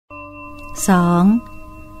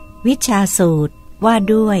2. วิชชาสูตรว่า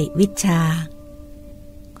ด้วยวิชชา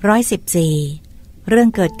 114 เรื่อง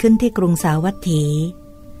เกิดขึ้นที่กรุงสาวัตถี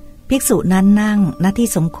ภิกษุนั้นนั่งณที่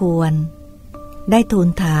สมควรได้ทูล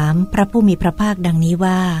ถามพระผู้มีพระภาคดังนี้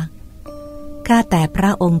ว่าข้าแต่พร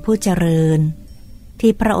ะองค์ผู้เจริญ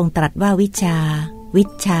ที่พระองค์ตรัสว่าวิชชาวิช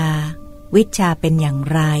ชาวิชชาเป็นอย่าง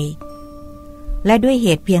ไรและด้วยเห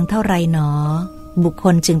ตุเพียงเท่าไรหนอบุคค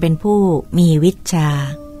ลจึงเป็นผู้มีวิชชา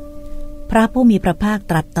พระผู้มีพระภาค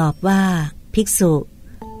ตรัสตอบว่าภิกษุ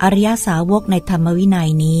อริยสาวกในธรรมวินัย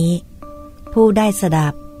นี้ผู้ได้สดั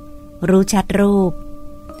บรู้ชัดรูป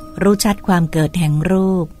รู้ชัดความเกิดแห่งรู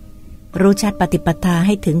ปรู้ชัดปฏิปทาใ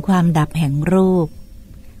ห้ถึงความดับแห่งรูป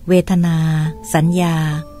เวทนาสัญญา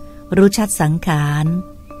รู้ชัดสังขาร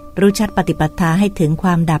รู้ชัดปฏิปทาให้ถึงคว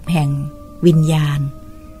ามดับแห่งวิญญาณ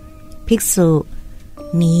ภิกษุ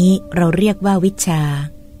นี้เราเรียกว่าวิชชา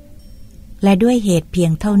และด้วยเหตุเพีย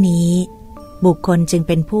งเท่านี้บุคคลจึงเ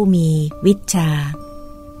ป็นผู้มีวิชชา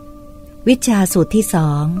วิชชาสูตรที่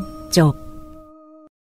2จบ